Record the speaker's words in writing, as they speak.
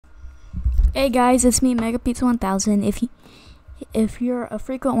Hey guys, it's me, MegaPizza1000. If you're a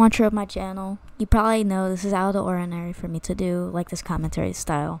frequent watcher of my channel, you probably know this is out of the ordinary for me to do like this commentary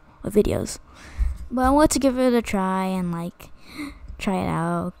style of videos. But I want to give it a try and try it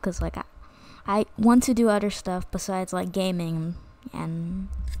out because I want to do other stuff besides like gaming and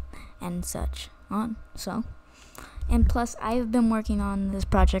such on. And plus I've been working on this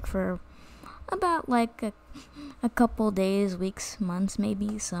project for about like a couple days, weeks, months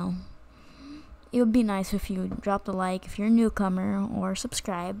maybe, so it would be nice if you dropped a like if you're a newcomer or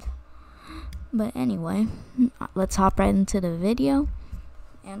subscribed. But anyway, let's hop right into the video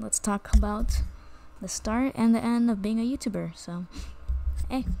and let's talk about the start and the end of being a YouTuber. So,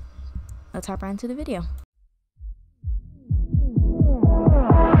 hey, let's hop right into the video.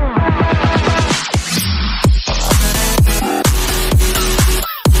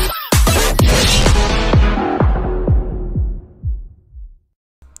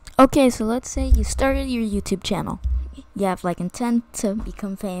 Okay, so let's say you started your YouTube channel. You have like intent to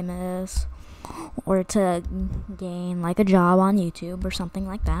become famous or to gain like a job on YouTube or something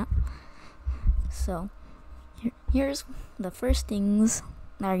like that. So here's the first things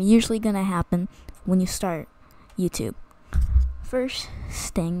that are usually gonna happen when you start YouTube. First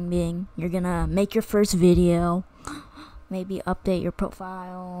thing being, you're gonna make your first video, maybe update your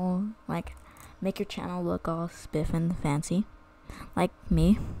profile, like make your channel look all spiff and fancy, like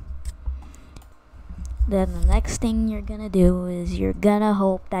me. Then the next thing you're gonna do is you're gonna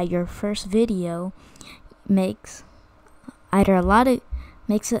hope that your first video makes it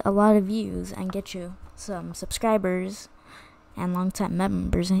a lot of views and get you some subscribers and long-time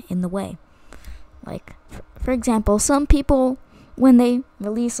members in the way. Like for example, some people when they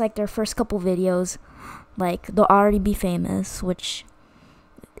release like their first couple videos, like they'll already be famous, which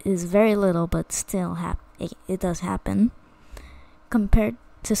is very little, but still it does happen, compared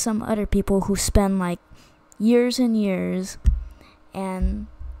to some other people who spend like years and years and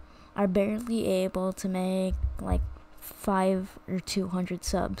are barely able to make like 5 or 200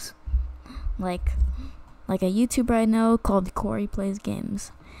 subs. Like a YouTuber I know called Corey Plays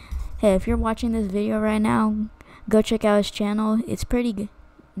Games. Hey, if you're watching this video right now, go check out his channel. It's pretty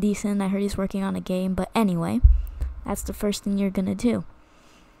decent. I heard he's working on a game, but anyway, that's the first thing you're gonna do.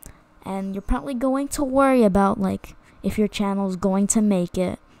 And you're probably going to worry about like if your channel's going to make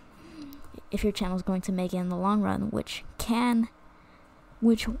it. If your channel's going to make it in the long run, which can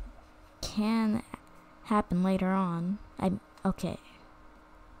happen later on. Okay,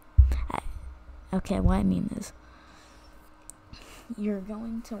 what I mean is, you're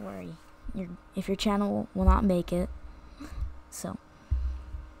going to worry if your channel will not make it. So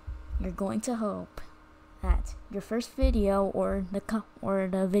you're going to hope that your first video or the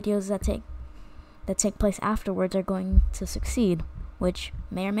videos that take place afterwards are going to succeed, which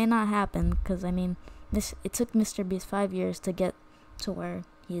may or may not happen, because I mean, it took Mr. Beast 5 years to get to where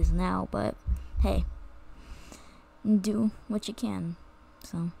he is now, but hey, do what you can.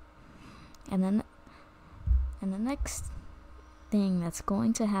 So, and the next thing that's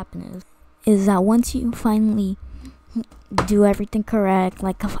going to happen is that once you finally do everything correct,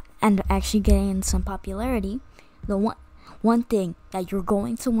 and actually gain some popularity, the one thing that you're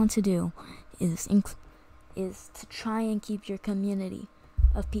going to want to do is to try and keep your community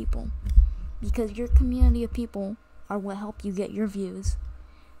of people, because your community of people are what help you get your views,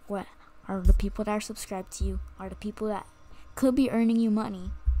 what are the people that are subscribed to you, are the people that could be earning you money,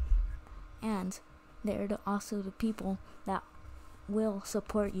 and they're also the people that will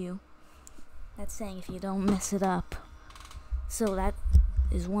support you. That's saying if you don't mess it up. So that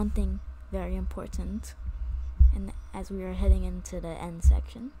is one thing very important. And as we are heading into the end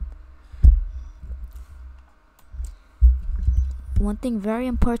section, one thing very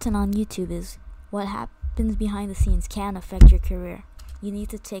important on YouTube is what happens behind the scenes can affect your career. You need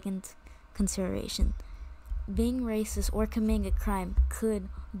to take into consideration. Being racist or committing a crime could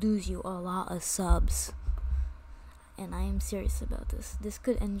lose you a lot of subs. And I am serious about this. This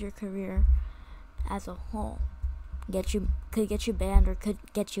could end your career as a whole. Could get you banned, or could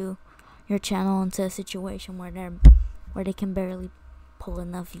get your channel into a situation where they can barely pull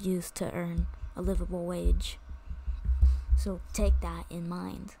enough views to earn a livable wage. So take that in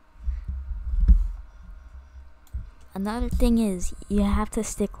mind. Another thing is, you have to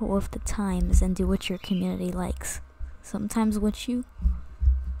stick with the times and do what your community likes. Sometimes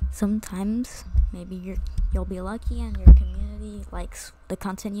maybe you'll be lucky and your community likes the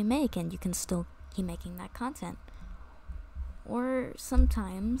content you make and you can still keep making that content. Or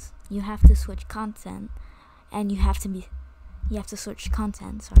sometimes you have to switch content and you have to switch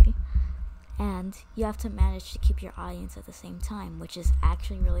content, and you have to manage to keep your audience at the same time, which is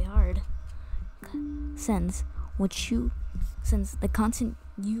actually really hard. since the content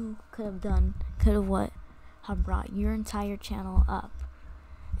you could have done could have brought your entire channel up,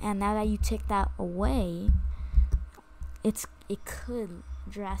 and now that you take that away, it could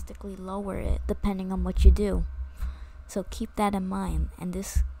drastically lower it depending on what you do. So keep that in mind, and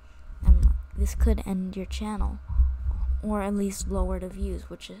this could end your channel, or at least lower the views,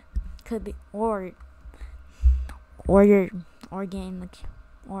 which it could be, or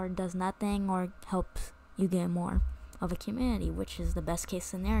does nothing, or helps you get more of a community, which is the best case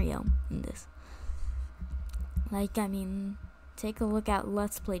scenario in this. Like, I mean, take a look at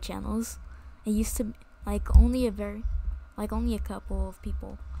Let's Play channels. It used to be only a couple of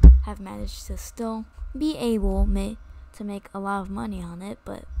people have managed to still be able to make a lot of money on it,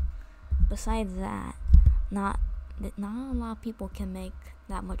 but besides that, not a lot of people can make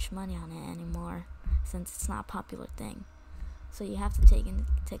that much money on it anymore, since it's not a popular thing. So you have to take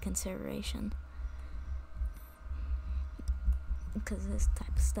into consideration, because this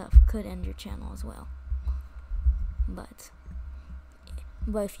type of stuff could end your channel as well. But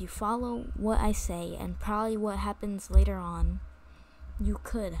if you follow what I say, and probably what happens later on, you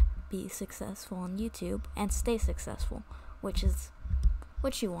could be successful on YouTube and stay successful, which is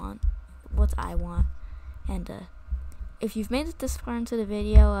what you want, what I want. And if you've made it this far into the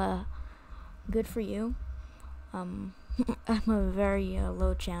video, good for you. I'm a very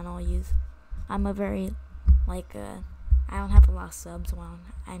low channel use. I'm a very I don't have a lot of subs. Well,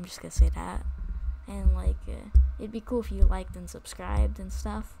 I'm just gonna say that. And it'd be cool if you liked and subscribed and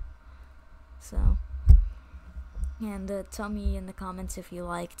stuff. So, and tell me in the comments if you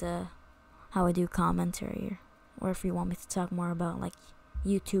liked how I do commentary, or if you want me to talk more about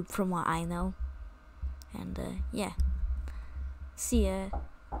YouTube from what I know. And yeah, see ya,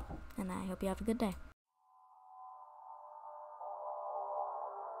 and I hope you have a good day.